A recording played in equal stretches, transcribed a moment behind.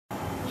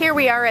Here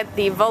we are at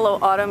the Volo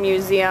Auto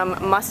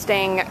Museum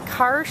Mustang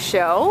Car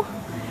Show.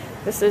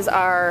 This is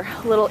our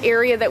little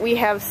area that we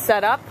have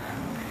set up.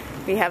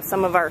 We have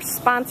some of our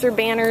sponsor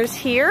banners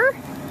here.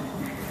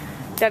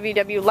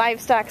 WW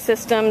Livestock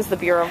Systems, the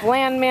Bureau of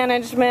Land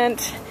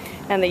Management,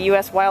 and the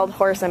U.S. Wild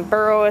Horse and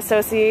Burro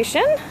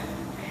Association.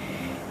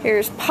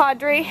 Here's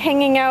Padre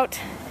hanging out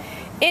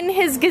in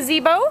his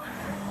gazebo.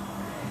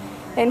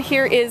 And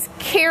here is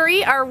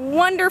Carrie, our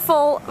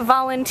wonderful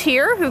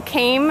volunteer who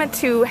came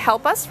to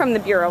help us from the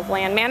Bureau of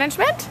Land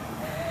Management.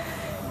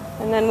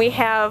 And then we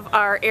have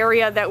our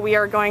area that we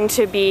are going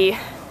to be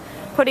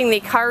putting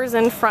the cars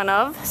in front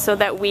of so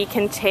that we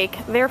can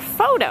take their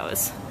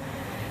photos.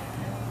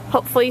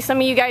 Hopefully some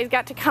of you guys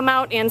got to come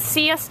out and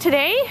see us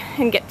today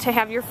and get to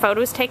have your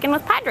photos taken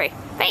with Padre.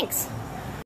 Thanks!